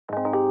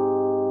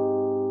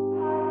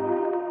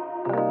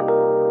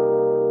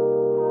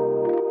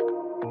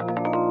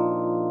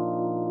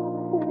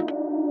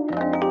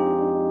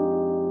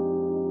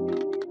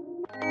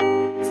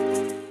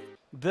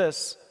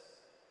this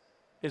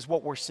is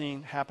what we're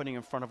seeing happening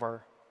in front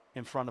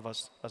of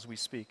us as we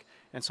speak.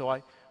 And so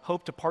I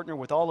hope to partner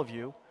with all of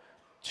you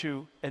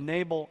to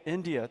enable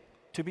India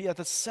to be at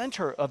the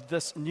center of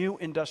this new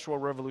industrial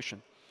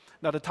revolution.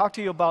 Now, to talk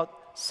to you about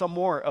some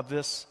more of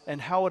this and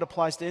how it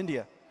applies to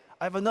India,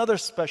 I have another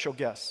special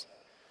guest,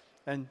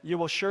 and you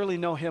will surely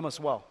know him as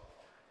well.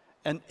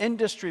 An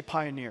industry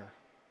pioneer.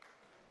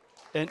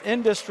 An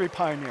industry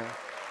pioneer.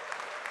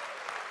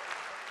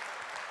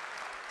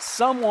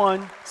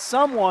 Someone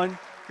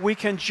we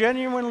can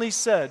genuinely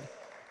said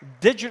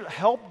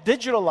help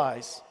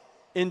digitalize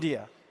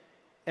India.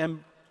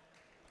 And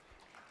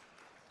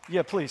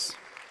yeah, please.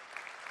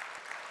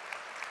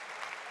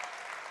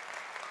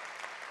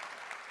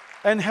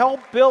 And help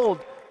build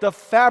the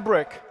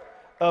fabric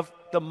of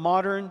the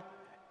modern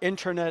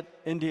internet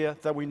India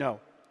that we know.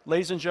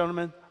 Ladies and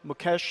gentlemen,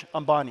 Mukesh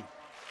Ambani.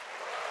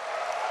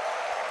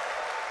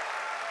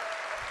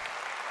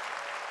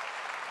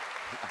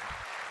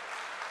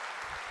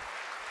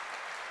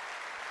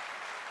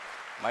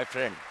 My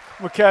friend.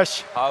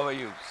 Mukesh. How are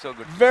you? So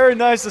good. Very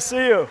nice to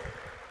see you.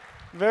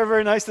 Very,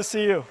 very nice to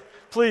see you.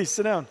 Please,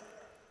 sit down.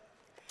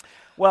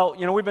 Well,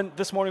 you know,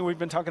 this morning we've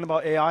been talking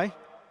about AI.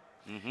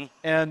 Mm-hmm.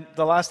 And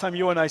the last time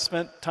you and I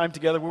spent time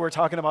together, we were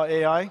talking about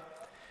AI.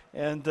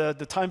 And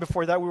the time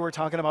before that, we were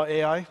talking about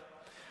AI.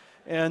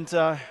 And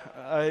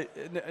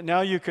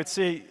now you could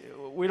see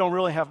we don't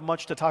really have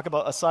much to talk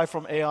about aside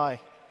from AI.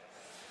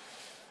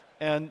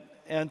 And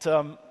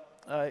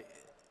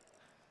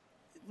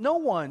no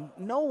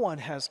one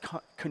has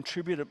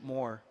contributed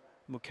more,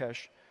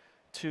 Mukesh,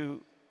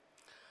 to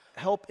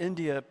help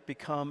India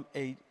become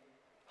a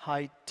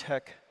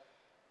high-tech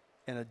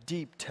and a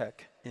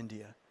deep-tech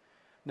India.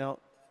 Now,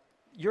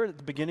 you're at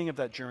the beginning of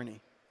that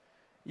journey.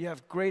 You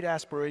have great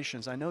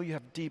aspirations. I know you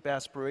have deep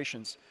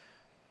aspirations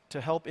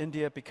to help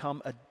India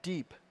become a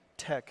deep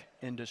tech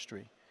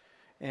industry.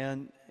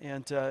 And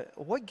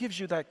what gives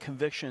you that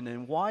conviction,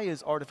 and why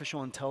is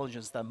artificial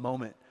intelligence that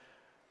moment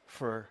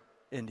for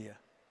India?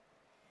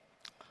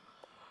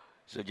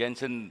 So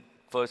Jensen,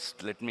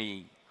 first let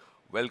me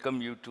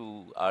welcome you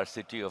to our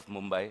city of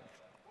Mumbai,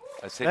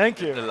 a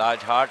city with a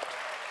large heart.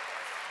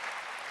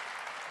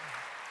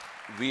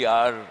 We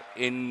are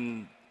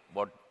in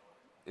what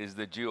is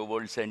the Jio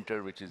World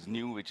Center, which is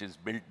new, which is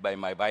built by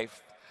my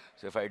wife.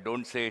 So if I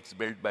don't say it's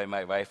built by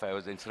my wife, I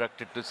was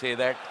instructed to say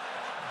that.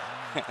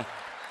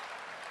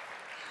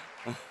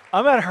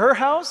 I'm at her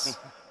house?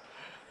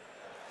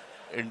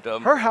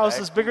 Her house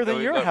is bigger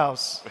than your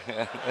house.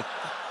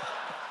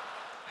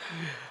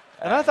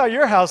 And I thought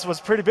your house was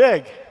pretty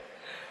big.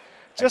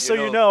 Just so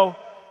you know,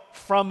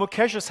 from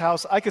Mukesh's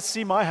house, I could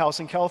see my house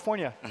in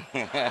California.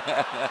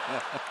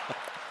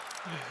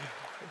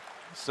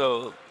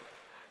 So,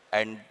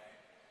 and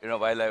you know,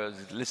 while I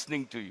was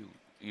listening to you,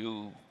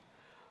 you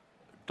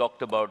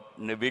talked about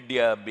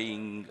NVIDIA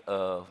being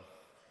an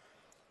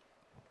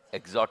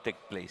exotic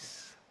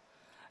place.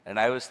 And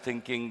I was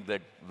thinking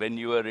that when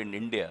you are in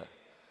India,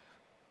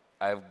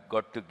 I've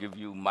got to give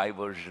you my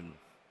version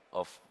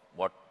of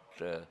what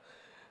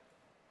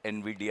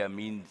NVIDIA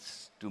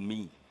means to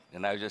me.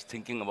 And I was just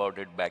thinking about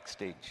it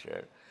backstage.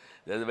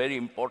 There's a very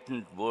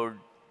important word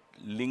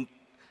link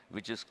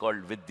which is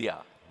called Vidya,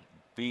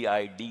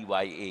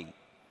 V-I-D-Y-A,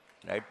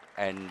 right?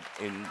 And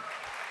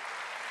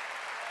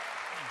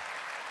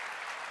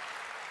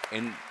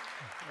in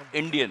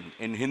Indian,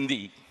 in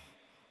Hindi,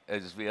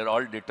 as we are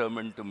all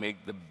determined to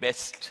make the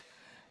best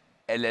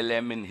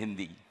LLM in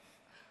Hindi,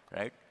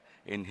 right?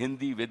 In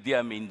Hindi,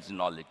 Vidya means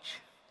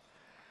knowledge.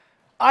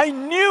 I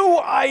knew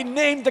I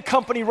named the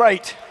company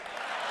right.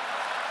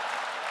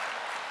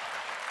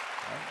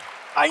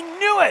 I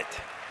knew it.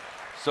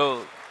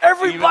 So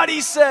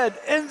everybody said,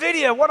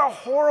 NVIDIA, what a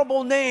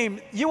horrible name.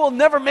 You will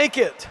never make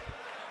it.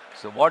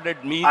 So what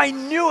it means. I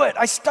knew it.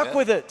 I stuck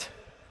with it.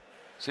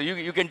 So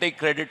you can take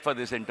credit for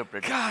this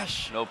interpretation.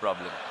 Gosh. No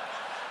problem.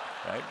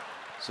 Right?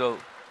 So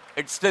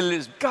it still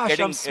is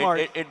I'm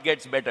smart. It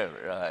gets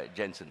better,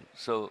 Jensen.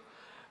 So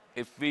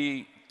if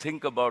we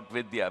think about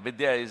Vidya,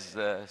 Vidya is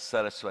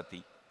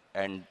Saraswati.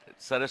 And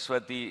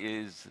Saraswati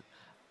is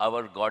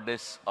our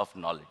goddess of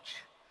knowledge.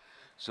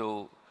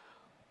 So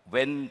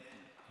when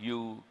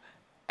you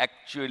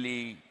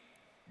actually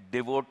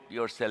devote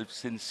yourself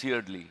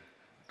sincerely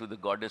to the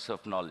goddess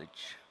of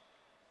knowledge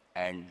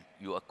and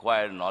you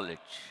acquire knowledge,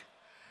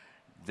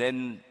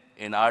 then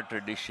in our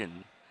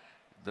tradition,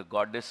 the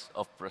goddess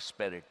of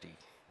prosperity,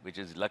 which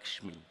is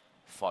Lakshmi,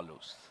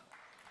 follows.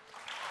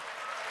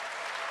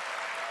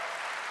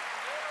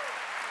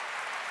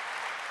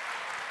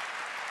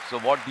 So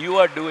what you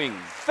are doing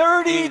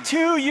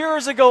 32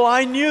 years ago,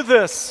 I knew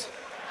this.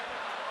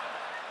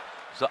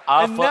 So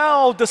and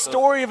now the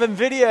story of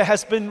NVIDIA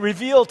has been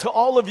revealed to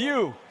all of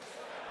you.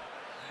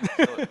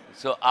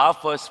 So our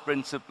first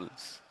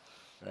principles,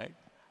 right,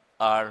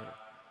 are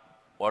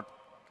what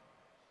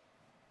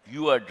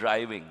you are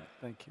driving.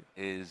 Thank you.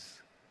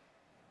 Is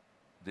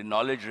the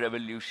knowledge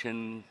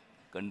revolution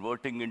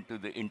converting into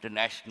the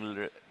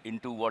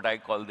into what I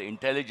call the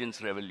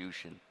intelligence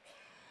revolution.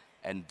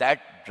 And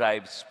that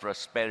drives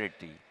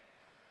prosperity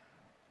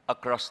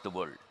across the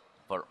world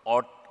for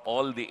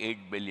all the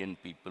 8 billion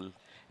people.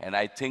 And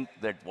I think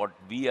that what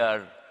we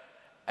are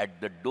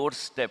at the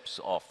doorsteps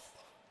of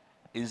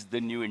is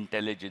the new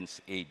intelligence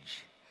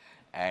age.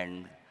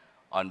 And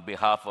on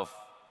behalf of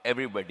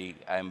everybody,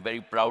 I am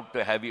very proud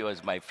to have you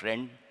as my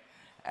friend,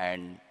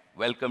 and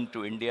welcome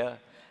to India,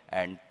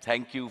 and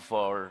thank you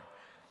for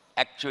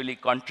actually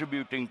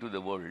contributing to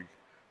the world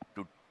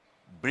to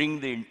bring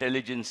the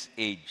intelligence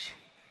age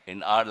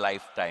in our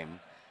lifetime,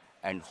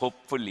 and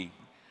hopefully,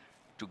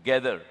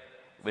 together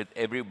with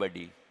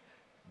everybody,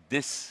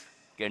 this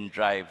can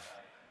drive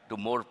to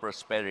more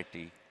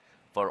prosperity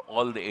for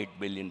all the 8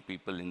 billion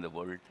people in the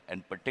world,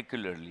 and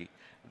particularly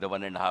the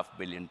 1.5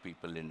 billion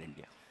people in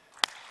India.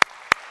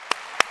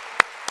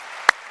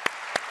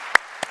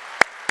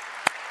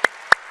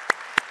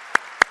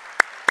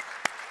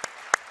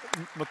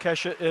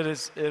 Mukesh, it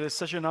is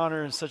such an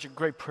honor and such a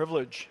great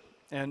privilege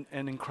and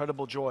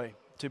incredible joy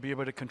to be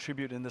able to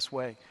contribute in this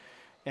way.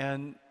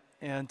 And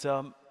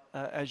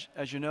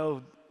as you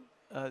know,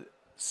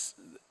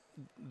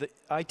 the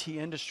IT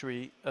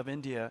industry of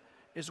India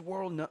is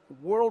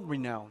world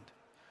renowned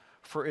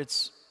for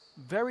its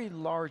very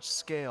large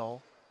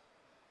scale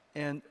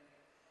and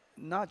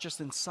not just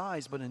in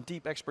size, but in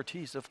deep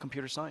expertise of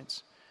computer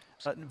science.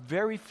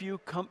 Very few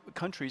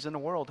countries in the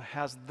world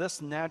has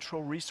this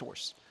natural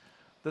resource,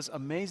 this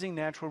amazing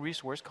natural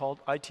resource called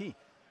IT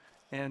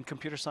and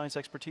computer science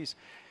expertise.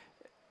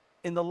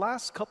 In the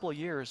last couple of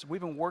years,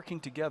 we've been working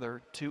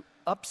together to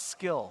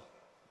upskill,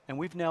 and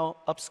we've now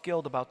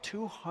upskilled about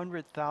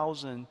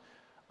 200,000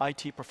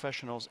 IT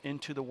professionals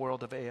into the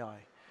world of AI.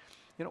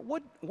 You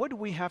know, what do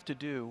we have to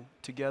do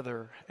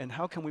together, and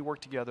how can we work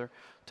together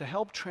to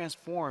help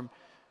transform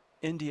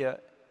India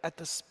at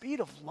the speed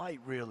of light,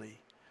 really?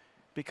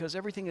 Because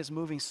everything is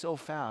moving so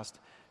fast,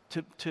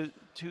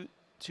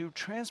 to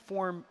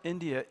transform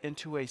India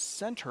into a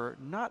center,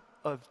 not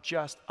of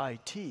just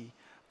IT,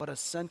 but a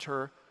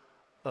center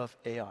of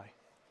AI.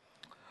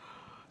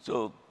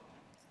 So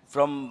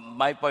from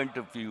my point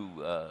of view,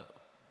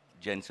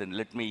 Jensen,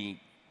 let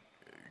me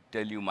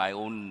tell you my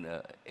own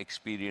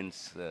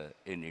experience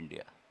in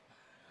India.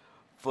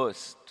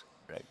 First,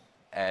 right,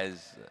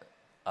 as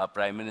our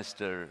Prime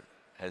Minister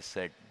has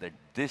said, that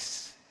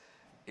this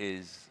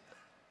is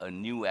a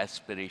new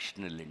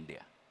aspirational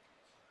India.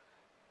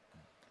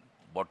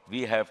 What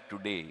we have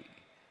today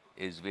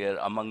is we are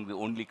among the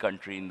only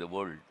country in the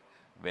world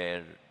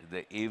where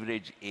the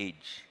average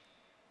age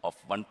of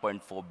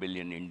 1.4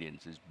 billion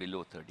Indians is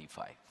below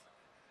 35.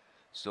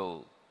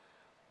 So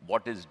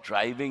what is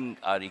driving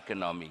our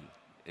economy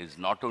is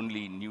not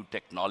only new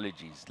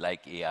technologies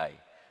like AI,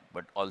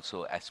 but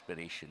also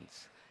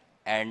aspirations.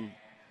 And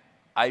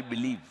I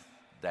believe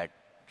that,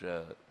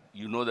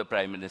 you know the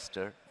Prime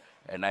Minister,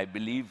 and I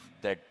believe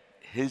that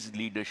his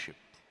leadership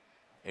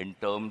in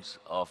terms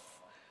of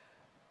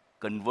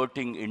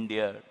converting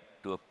India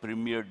to a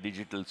premier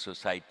digital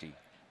society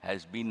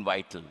has been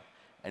vital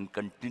and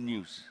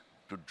continues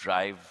to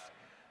drive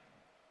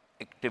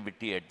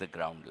activity at the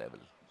ground level.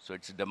 So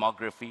it's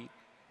demography,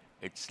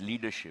 it's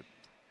leadership.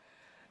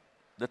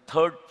 The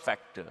third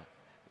factor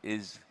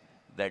is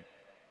that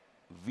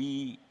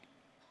we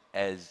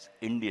as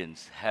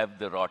Indians have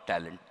the raw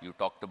talent. You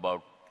talked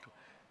about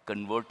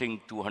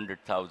converting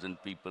 200,000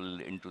 people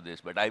into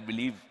this, but I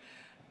believe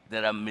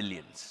there are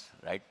millions,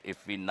 right?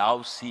 If we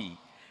now see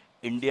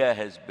India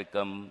has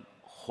become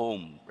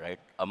home, right,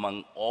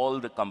 among all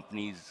the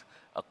companies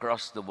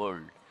across the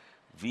world,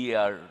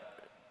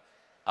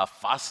 our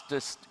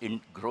fastest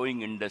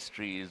growing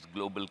industry is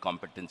global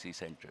competency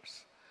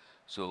centers.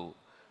 So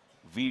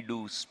we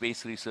do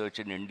space research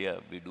in India,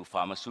 we do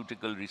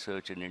pharmaceutical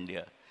research in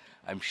India.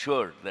 I'm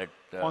sure that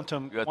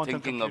you're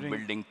thinking of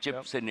building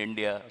chips in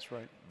India. That's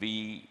right.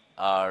 We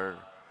are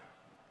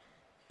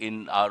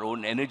in our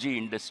own energy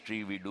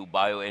industry, we do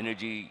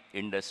bioenergy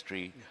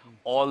industry.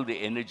 All the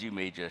energy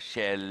majors,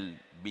 Shell,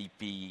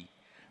 BP,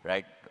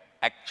 right,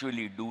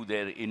 actually do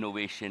their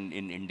innovation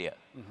in India.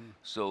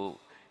 So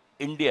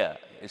India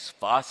is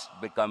fast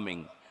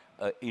becoming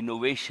an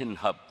innovation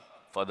hub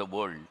for the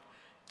world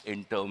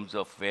in terms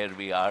of where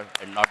we are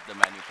and not the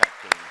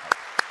manufacturing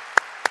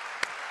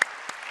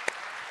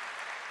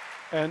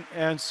hub.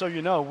 And so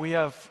you know, we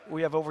have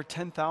over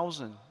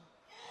 10,000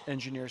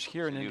 engineers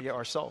here in India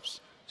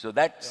ourselves. So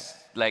that's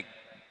like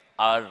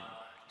our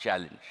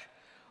challenge.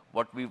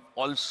 What we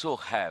also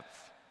have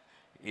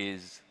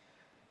is,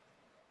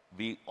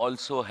 we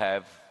also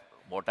have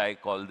what I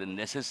call the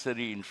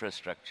necessary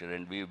infrastructure,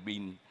 and we've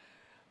been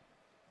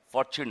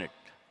fortunate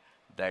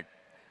that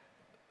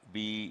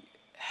we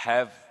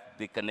have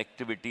the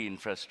connectivity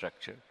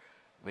infrastructure,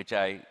 which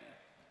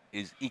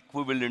is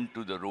equivalent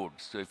to the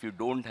roads. So if you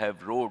don't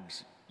have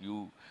roads,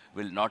 you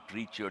will not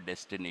reach your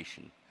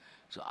destination.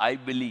 So I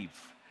believe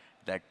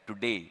that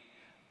today,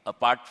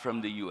 apart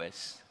from the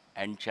US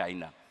and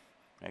China,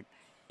 right,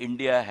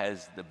 India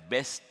has the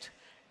best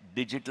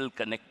digital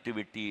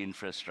connectivity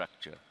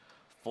infrastructure,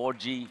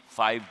 4G,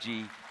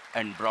 5G,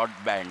 and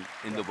broadband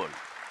in the world.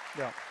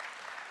 Yeah.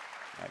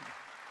 Right.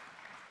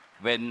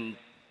 When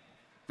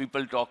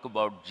people talk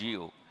about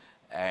Jio,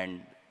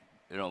 And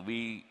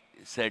we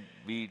said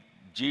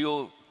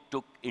Jio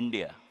took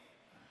India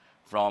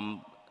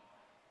from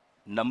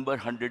number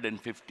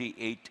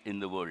 158 in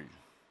the world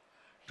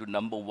to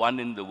number 1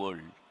 in the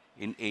world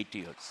in 8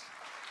 years.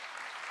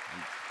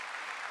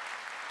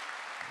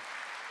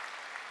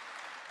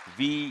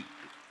 We,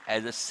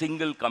 as a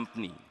single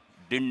company,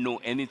 didn't know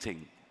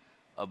anything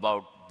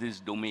about this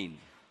domain,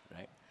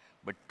 right?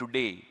 But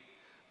today,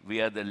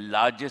 we are the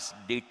largest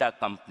data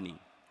company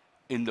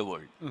in the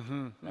world,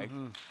 right?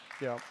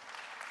 Yeah.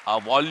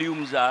 Our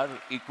volumes are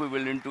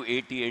equivalent to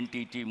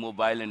AT&T,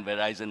 T-Mobile, and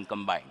Verizon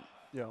combined.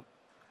 Yeah.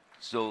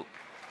 So,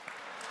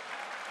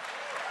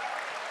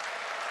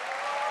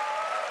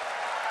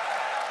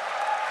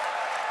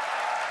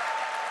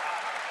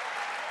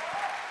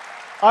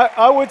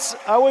 I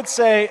would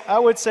say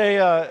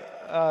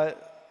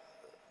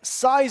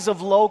size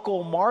of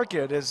local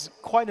market is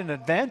quite an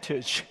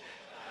advantage.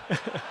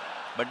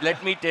 but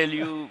let me tell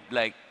you,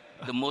 like,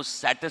 the most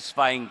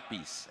satisfying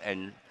piece,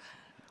 and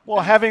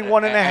Well, having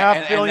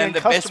 1.5 billion and the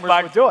customers best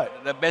part, would do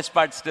it. the best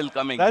part's still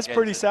coming. That's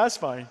pretty Jensen.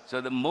 satisfying.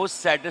 So the most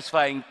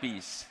satisfying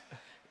piece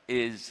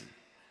is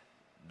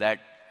that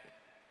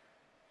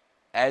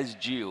as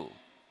Jio,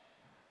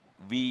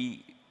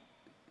 we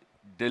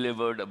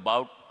delivered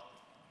about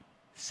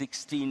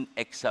 16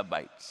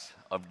 exabytes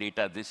of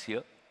data this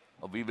year,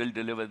 or we will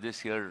deliver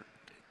this year.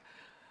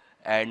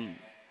 And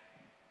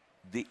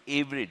the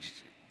average,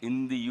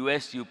 in the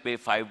US, you pay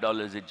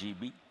 $5 a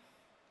GB.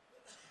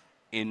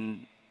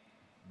 In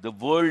the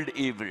world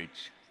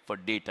average for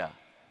data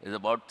is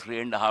about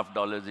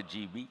 $3.50 a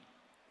GB.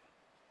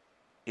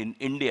 In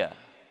India,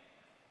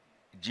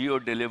 Jio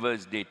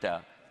delivers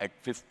data at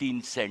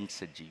 15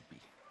 cents a GB.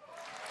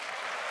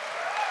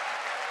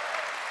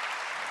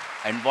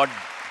 And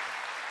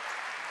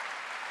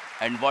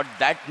what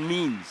that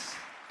means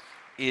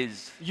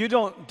is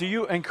Do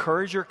you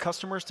encourage your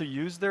customers to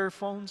use their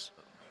phones?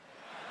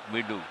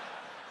 we do.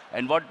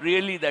 And what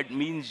really that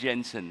means,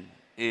 Jensen,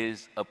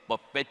 is a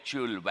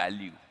perpetual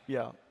value.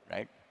 Yeah.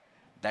 Right?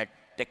 That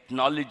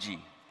technology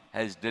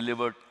has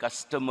delivered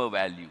customer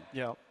value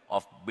Yeah.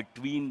 of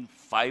between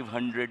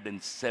 $500 and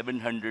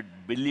 $700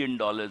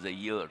 billion a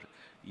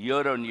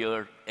year on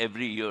year,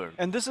 every year,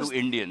 And this to is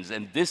Indians.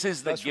 And this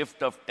is the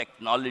gift of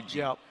technology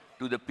Yeah.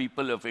 to the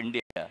people of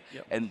India.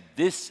 Yeah. And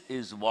this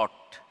is what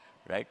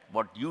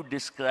you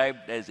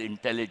described as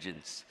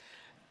intelligence,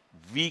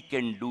 we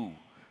can do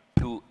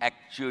to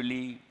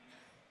actually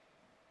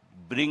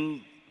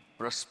bring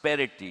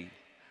prosperity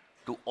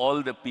to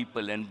all the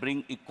people and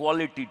bring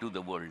equality to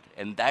the world.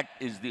 And that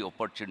is the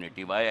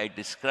opportunity, why I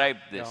described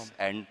this.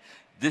 Yeah. And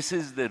this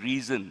is the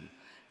reason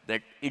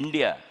that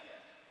India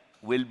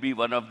will be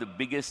one of the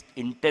biggest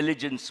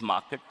intelligence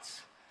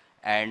markets.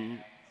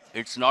 And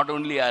it's not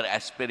only our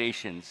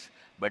aspirations,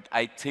 but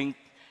I think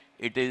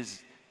it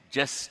is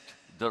just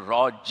the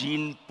raw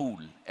gene pool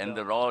and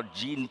the raw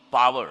gene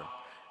power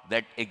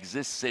that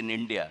exists in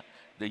India,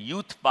 the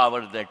youth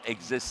power that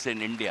exists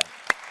in India,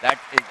 that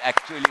is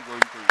actually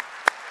going to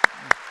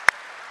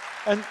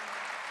and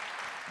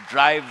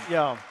drive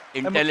yeah.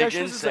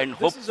 intelligence, and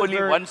this is a hopefully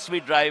very- once we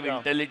drive Yeah.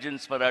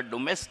 intelligence for our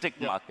domestic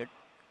market,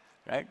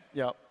 right,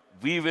 Yeah.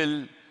 we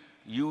will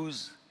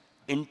use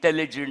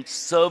intelligent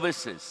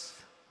services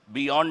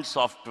beyond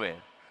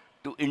software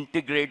to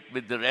integrate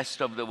with the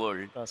rest of the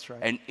world. That's right.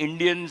 And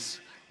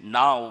Indians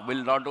now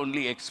will not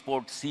only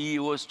export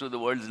CEOs to the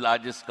world's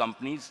largest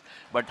companies,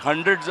 but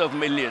hundreds of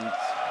millions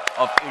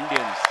of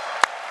Indians.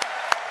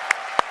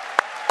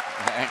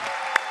 And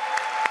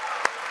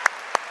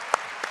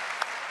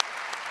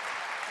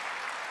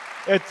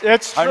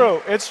It's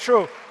true. It's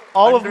true.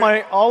 All of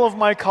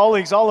my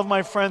colleagues, all of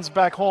my friends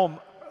back home,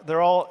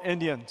 they're all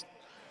Indians.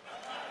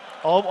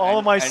 All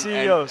of my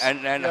CEOs.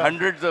 And Yeah.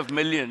 hundreds of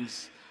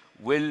millions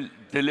will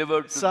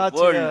deliver to Satya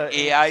the world and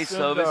AI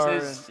Sundar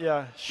services and,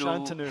 yeah, to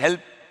Shantanu. help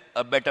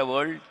a better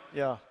world.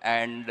 Yeah.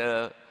 And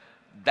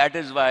that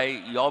is why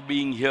your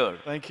being here,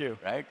 Thank you.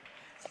 right,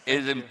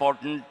 is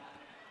important.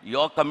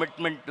 Your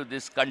commitment to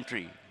this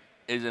country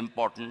is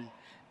important,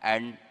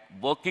 and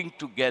working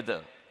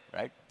together,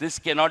 right? This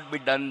cannot be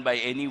done by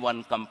any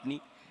one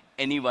company,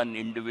 any one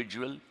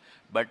individual,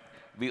 but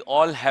we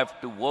all have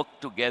to work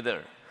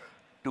together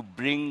to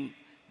bring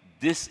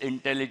this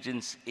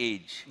intelligence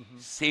age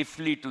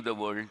safely to the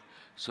world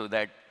so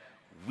that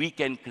we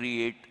can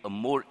create a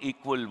more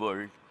equal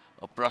world,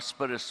 a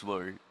prosperous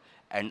world,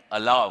 and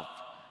allow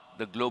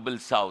the global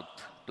south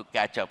to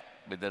catch up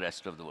with the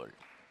rest of the world.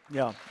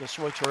 Yeah, that's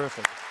really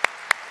terrific.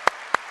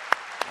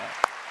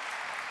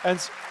 And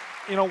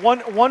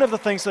one of the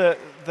things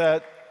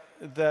that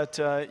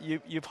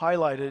you've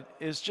highlighted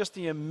is just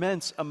the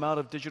immense amount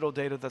of digital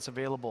data that's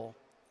available,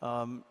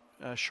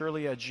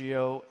 surely at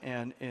Jio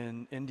and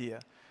in India,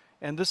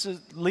 and this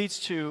leads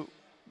to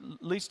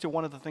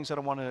one of the things that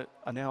I want to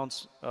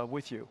announce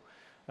with you.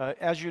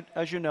 As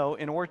you know,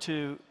 in order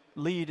to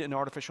lead in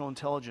artificial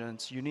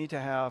intelligence, you need to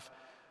have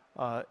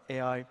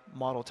AI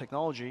model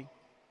technology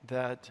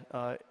that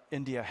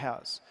India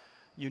has.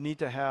 You need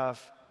to have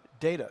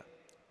data,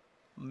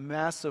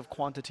 massive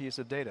quantities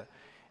of data.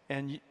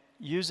 And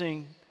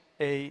using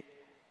the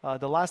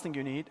last thing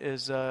you need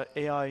is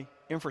AI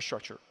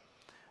infrastructure.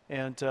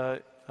 And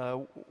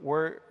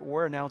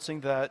we're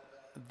announcing that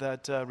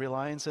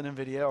Reliance and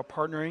NVIDIA are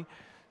partnering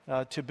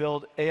to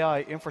build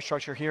AI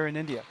infrastructure here in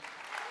India.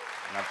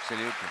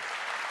 Absolutely.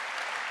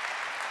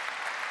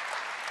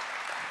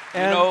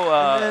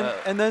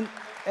 And then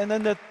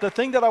the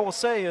thing that I will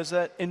say is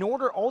that in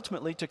order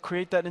ultimately to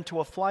create that into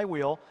a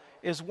flywheel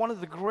is one of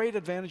the great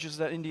advantages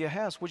that India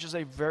has, which is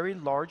a very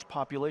large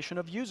population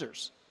of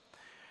users.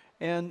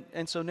 And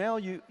so now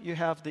you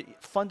have the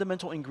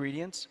fundamental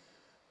ingredients,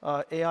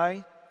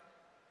 AI,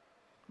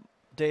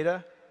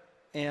 data,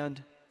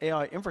 and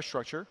AI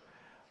infrastructure,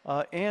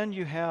 and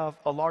you have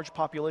a large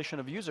population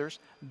of users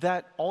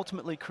that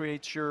ultimately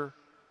creates your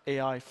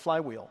AI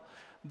flywheel.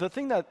 The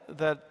thing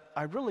that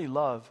I really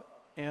love,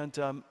 and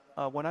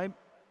when I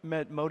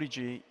met Modi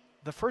ji,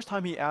 the first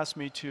time he asked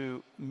me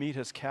to meet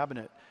his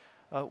cabinet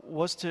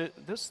was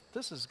this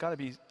has got to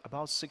be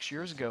about 6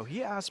 years ago.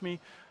 He asked me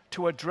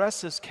to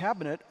address his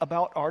cabinet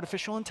about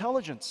artificial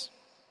intelligence.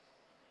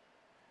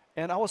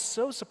 And I was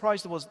so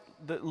surprised. It was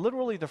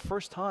literally the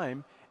first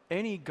time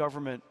any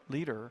government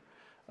leader,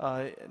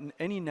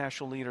 any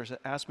national leaders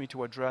asked me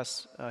to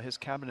address his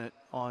cabinet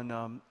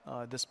on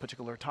this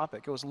particular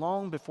topic. It was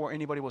long before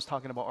anybody was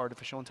talking about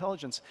artificial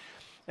intelligence.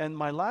 And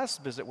my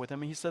last visit with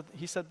him, he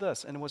said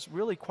this, and it was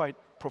really quite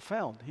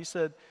profound. He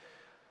said,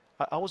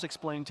 I was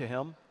explaining to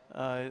him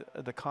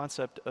the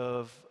concept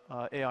of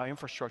AI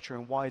infrastructure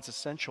and why it's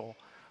essential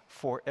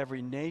for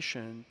every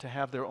nation to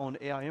have their own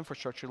AI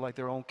infrastructure, like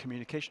their own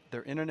communication,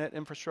 their internet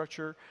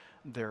infrastructure,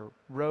 their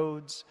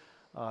roads,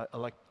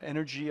 like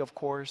energy, of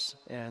course,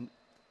 and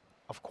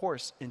of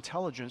course,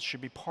 intelligence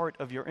should be part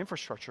of your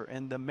infrastructure,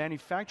 and the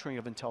manufacturing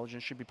of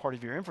intelligence should be part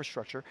of your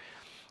infrastructure.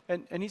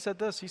 And he said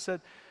this, he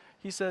said,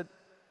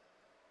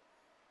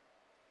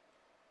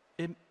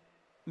 it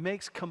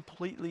makes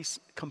complete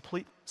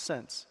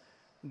sense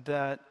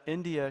that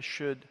India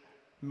should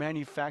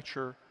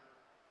manufacture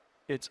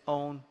its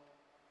own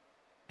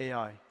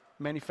AI,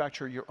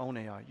 manufacture your own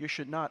AI. You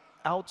should not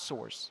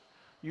outsource,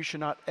 you should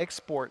not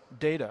export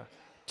data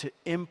to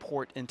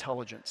import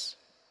intelligence.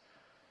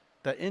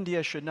 That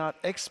India should not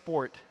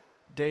export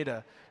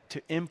data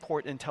to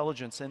import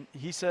intelligence. And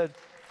he said,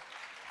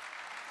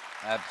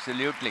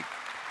 absolutely.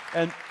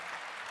 And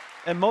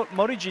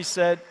Modi ji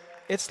said,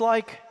 it's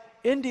like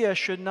India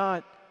should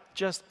not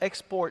just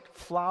export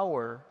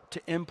flour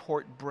to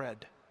import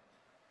bread.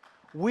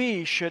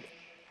 We should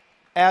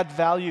add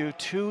value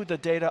to the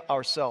data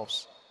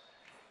ourselves.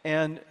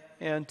 And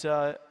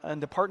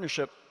the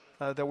partnership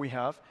that we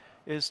have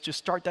is to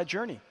start that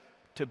journey,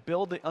 to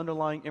build the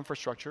underlying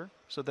infrastructure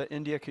so that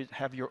India could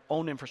have your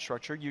own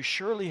infrastructure. You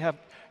surely have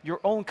your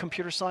own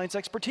computer science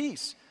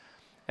expertise.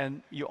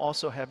 And you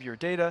also have your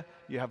data,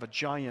 you have a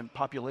giant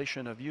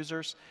population of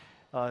users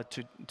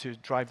to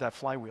drive that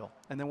flywheel.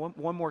 And then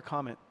one more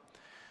comment.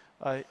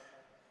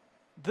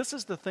 This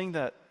is the thing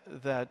that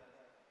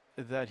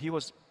he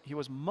was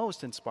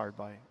most inspired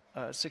by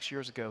 6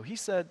 years ago. He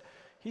said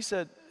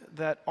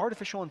that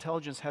artificial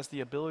intelligence has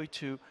the ability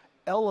to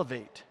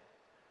elevate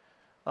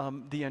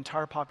the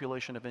entire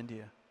population of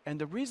India. And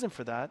the reason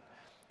for that,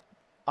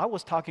 I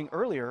was talking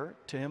earlier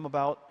to him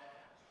about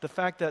the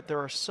fact that there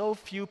are so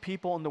few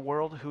people in the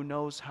world who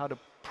knows how to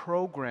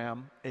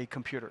program a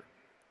computer.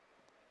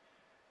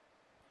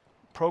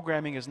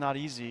 Programming is not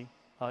easy.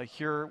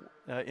 Here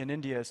in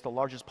India, it's the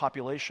largest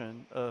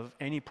population of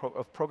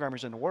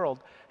programmers in the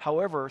world.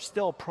 However,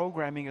 still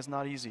programming is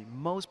not easy.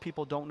 Most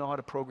people don't know how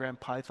to program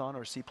Python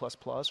or C++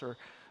 or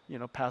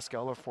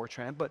Pascal or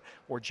Fortran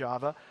or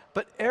Java,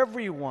 but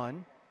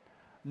everyone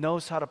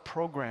knows how to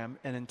program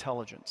an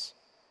intelligence.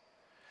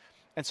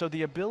 And so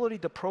the ability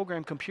to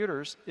program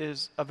computers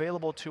is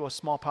available to a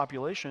small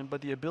population,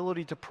 but the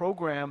ability to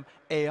program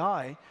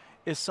AI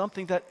is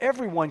something that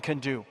everyone can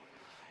do.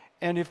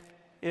 And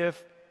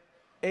if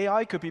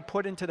AI could be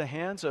put into the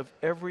hands of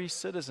every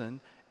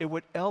citizen, it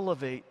would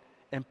elevate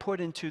and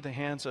put into the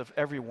hands of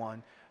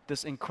everyone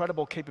this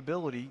incredible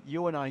capability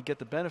you and I get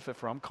the benefit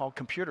from, called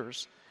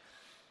computers.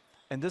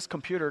 And this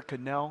computer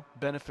could now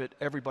benefit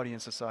everybody in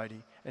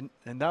society. And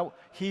that,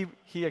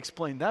 he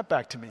explained that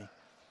back to me.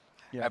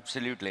 Yeah.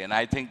 Absolutely. And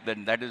I think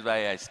that is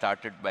why I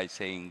started by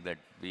saying that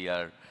we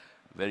are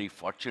very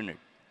fortunate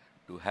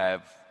to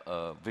have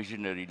a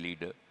visionary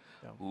leader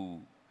who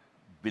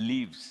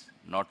believes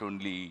not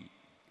only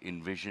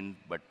in vision,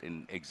 but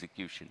in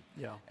execution.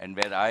 Yeah. And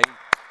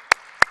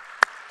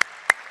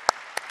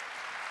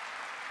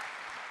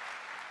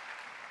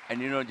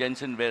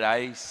Jensen, where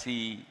I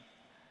see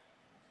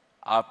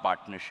our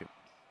partnership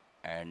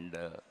and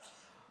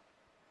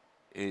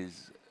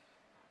is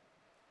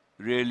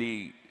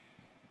really,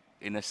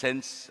 in a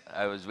sense,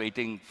 I was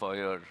waiting for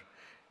your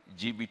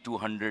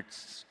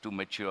GB200s to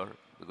mature,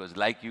 because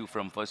like you,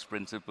 from first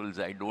principles,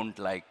 I don't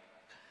like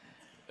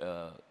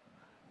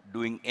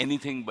doing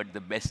anything but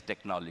the best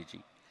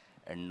technology.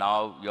 And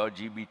now your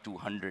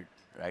GB200,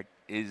 right,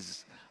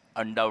 is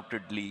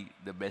undoubtedly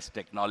the best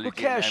technology.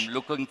 Mukesh, and I'm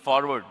looking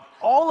forward.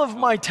 All of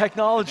my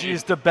technology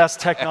is the best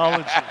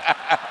technology.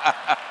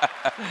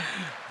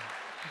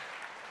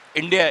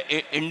 India,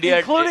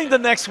 including the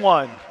next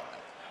one.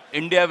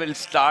 India will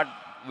start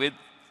with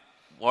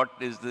what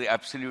is the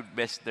absolute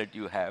best that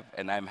you have,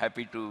 and I'm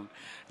happy to,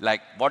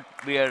 like, what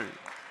we are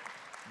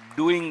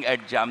doing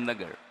at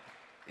Jamnagar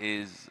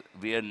is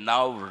we are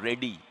now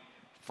ready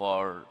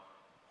for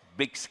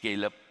big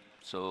scale up.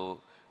 So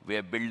we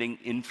are building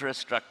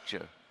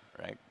infrastructure,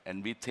 right?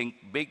 And we think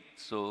big,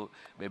 so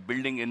we're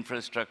building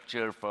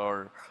infrastructure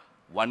for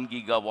 1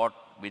 gigawatt,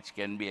 which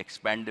can be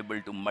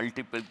expandable to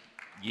multiple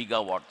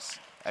gigawatts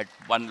at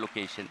one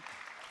location.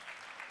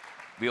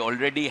 We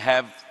already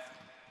have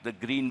the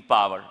green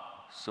power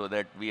so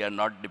that we are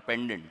not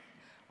dependent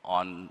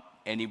on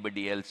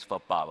anybody else for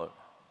power.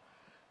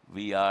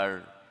 We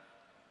are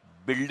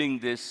building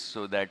this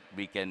so that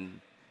we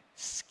can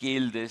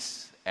scale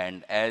this,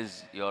 and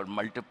as your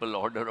multiple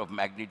order of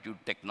magnitude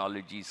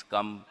technologies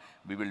come,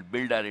 we will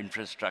build our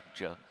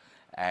infrastructure,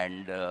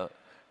 and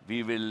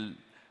we will,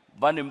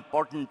 one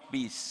important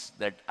piece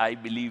that I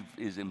believe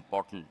is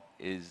important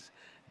is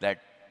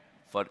that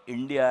for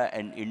India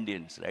and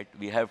Indians, right,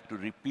 we have to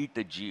repeat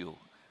a Jio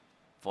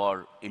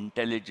for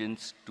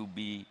intelligence to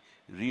be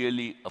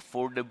really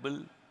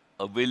affordable,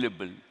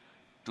 available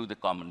to the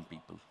common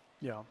people.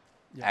 Yeah.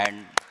 Yeah.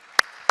 And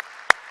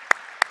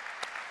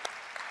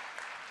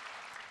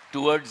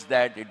towards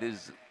that, it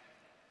is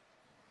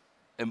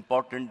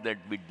important that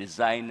we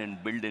design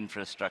and build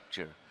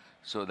infrastructure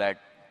so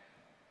that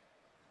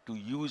to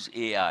use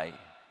AI,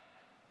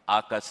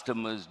 our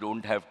customers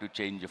don't have to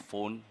change a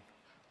phone,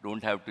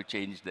 don't have to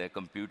change their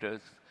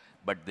computers,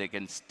 but they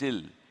can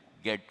still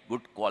get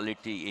good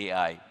quality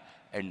AI,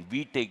 and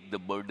we take the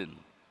burden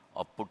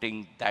of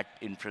putting that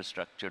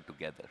infrastructure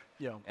together.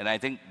 Yeah. And I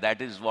think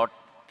that is what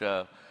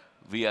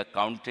we are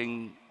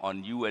counting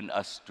on you and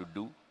us to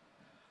do.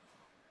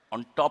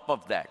 On top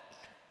of that,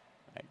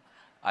 right,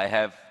 I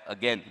have,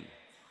 again,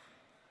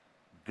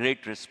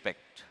 great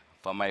respect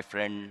for my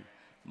friend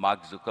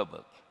Mark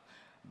Zuckerberg,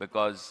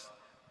 because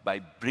by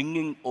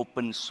bringing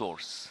open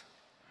source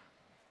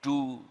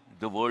to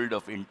the world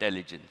of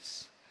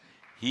intelligence,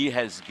 he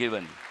has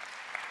given,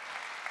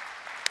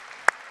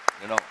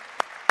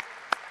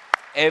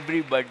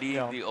 everybody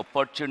the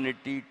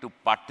opportunity to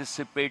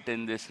participate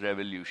in this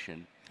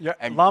revolution. Yeah,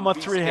 and Llama to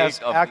be 3 has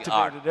state of the art.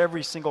 activated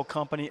every single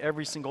company,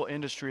 every single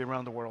industry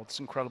around the world. It's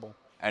incredible.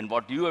 And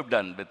what you have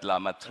done with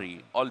Llama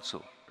 3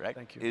 also, right?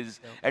 Thank you.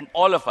 Is, Yep. and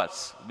all of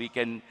us, we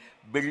can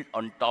build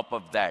on top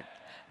of that.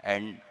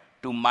 And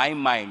to my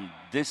mind,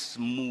 this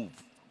move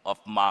of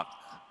Mark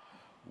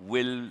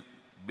will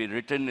be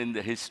written in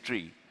the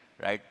history,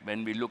 right?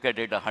 When we look at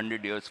it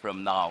 100 years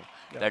from now,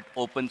 that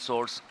open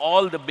source,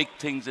 all the big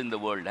things in the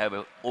world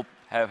have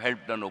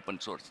helped on open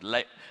source.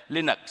 Like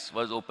Linux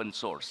was open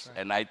source. Right.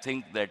 And I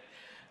think that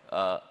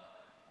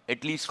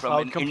at least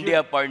from an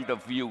India point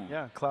of view,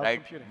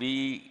 right,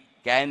 we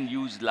can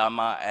use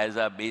Llama as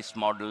a base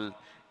model.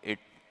 It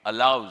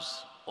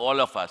allows all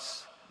of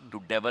us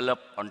to develop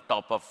on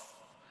top of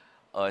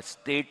a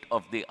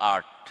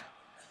state-of-the-art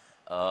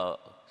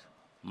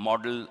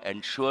model,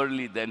 and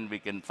surely then we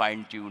can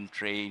fine-tune,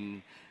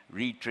 train,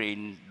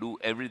 retrain, do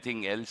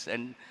everything else.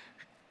 And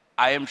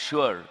I am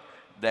sure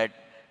that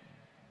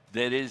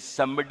there is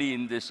somebody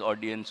in this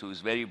audience who is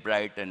very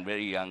bright and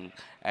very young,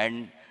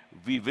 and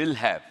we will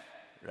have,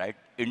 right,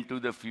 into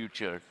the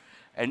future,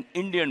 an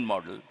Indian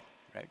model,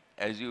 right,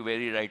 as you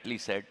very rightly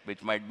said,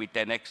 which might be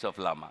 10x of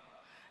Llama.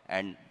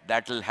 And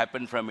that will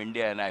happen from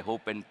India, and I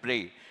hope and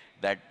pray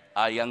that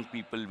our young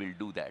people will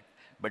do that.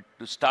 But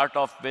to start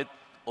off with,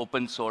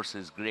 open source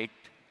is great.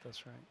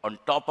 That's right. On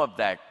top of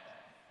that,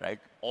 right,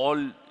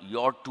 all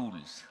your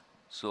tools.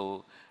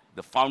 So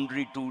the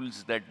foundry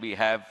tools that we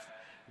have,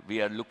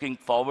 we are looking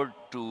forward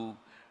to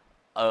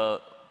a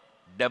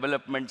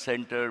development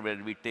center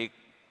where we take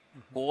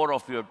core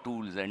of your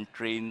tools and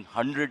train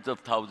hundreds of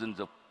thousands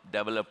of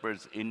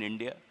developers in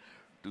India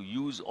to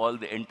use all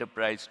the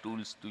enterprise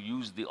tools, to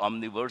use the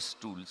Omniverse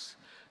tools,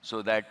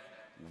 so that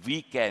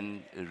we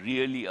can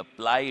really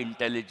apply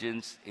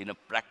intelligence in a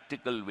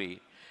practical way.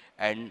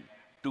 And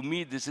to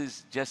me, this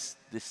is just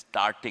the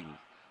starting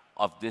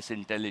of this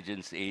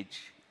intelligence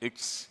age.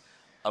 It's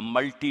a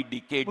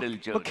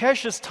multi-decadal journey.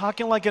 Mukesh is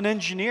talking like an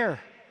engineer.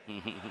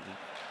 You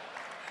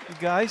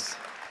guys,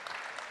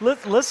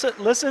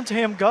 listen to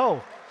him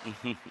go.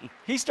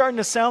 He's starting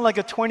to sound like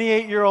a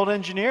 28-year-old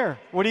engineer.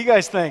 What do you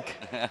guys think?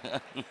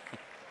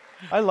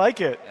 I like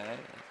it.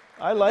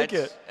 I like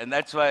it. And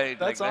that's why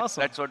that's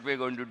awesome. That's what we're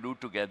going to do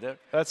together.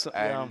 That's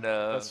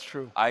that's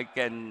true. I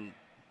can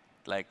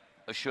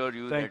assure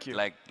you that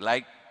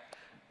like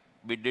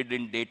we did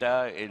in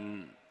data,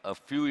 in a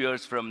few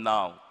years from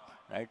now,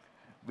 right,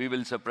 we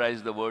will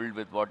surprise the world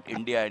with what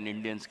India and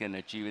Indians can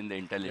achieve in the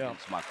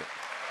intelligence market.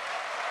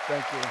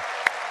 Thank you.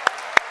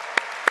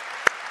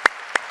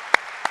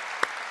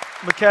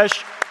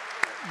 Mukesh,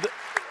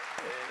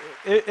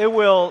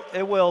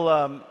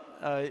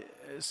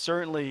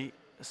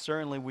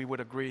 certainly we would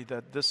agree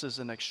that this is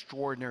an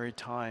extraordinary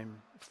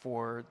time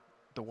for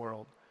the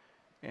world.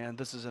 And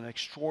this is an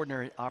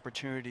extraordinary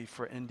opportunity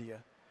for India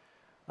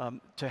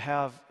to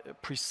have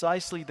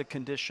precisely the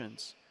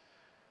conditions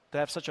They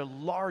have such a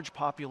large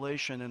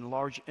population and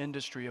large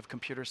industry of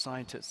computer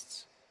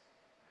scientists.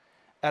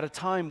 At a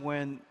time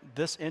when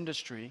this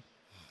industry,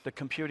 the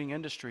computing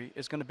industry,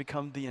 is going to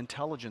become the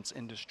intelligence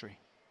industry.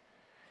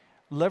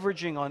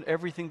 Leveraging on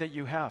everything that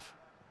you have,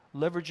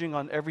 leveraging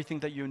on everything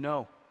that you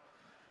know,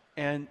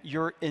 and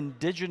your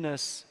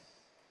indigenous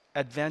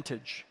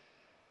advantage,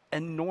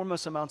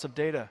 enormous amounts of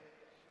data,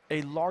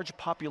 a large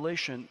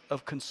population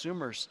of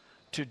consumers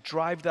to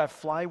drive that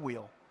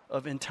flywheel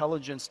of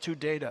intelligence to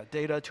data,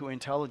 data to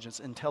intelligence,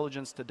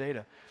 intelligence to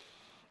data,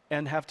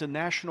 and have the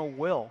national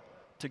will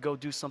to go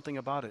do something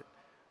about it.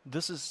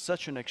 This is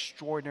such an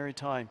extraordinary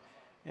time,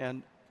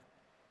 and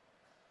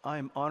I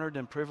am honored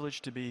and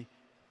privileged to be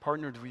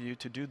partnered with you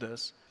to do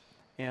this.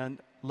 And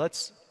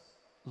let's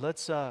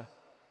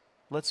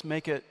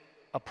make it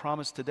a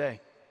promise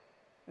today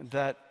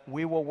that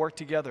we will work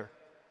together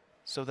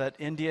so that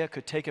India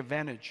could take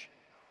advantage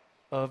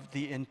of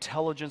the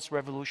intelligence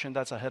revolution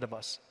that's ahead of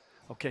us.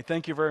 Okay,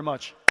 thank you very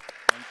much.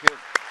 Thank you.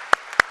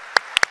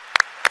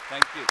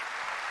 Thank you.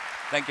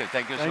 Thank you.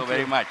 Thank you so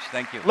very much.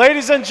 Thank you.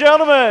 Ladies and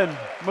gentlemen,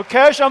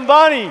 Mukesh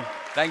Ambani.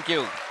 Thank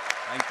you.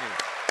 Thank you.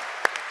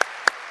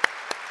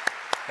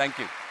 Thank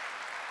you.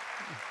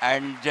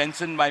 And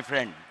Jensen, my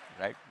friend,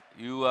 right?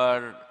 You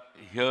are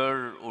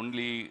here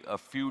only a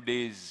few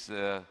days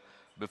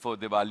before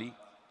Diwali.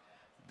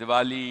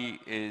 Diwali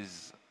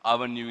is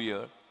our new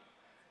year.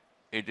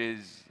 It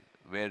is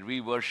where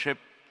we worship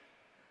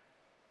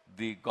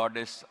the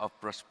goddess of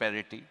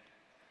prosperity.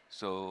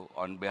 So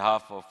on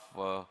behalf of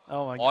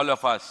all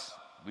of us,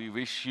 we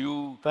wish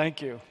you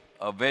Thank you.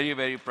 a very,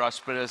 very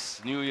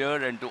prosperous new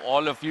year, and to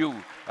all of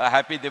you, a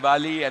happy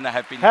Diwali and a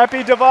happy New Year.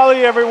 Happy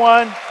Diwali,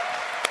 everyone.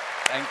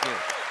 Thank you.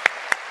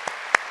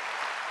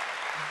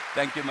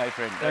 Thank you, my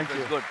friend. Thank That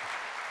was you. good.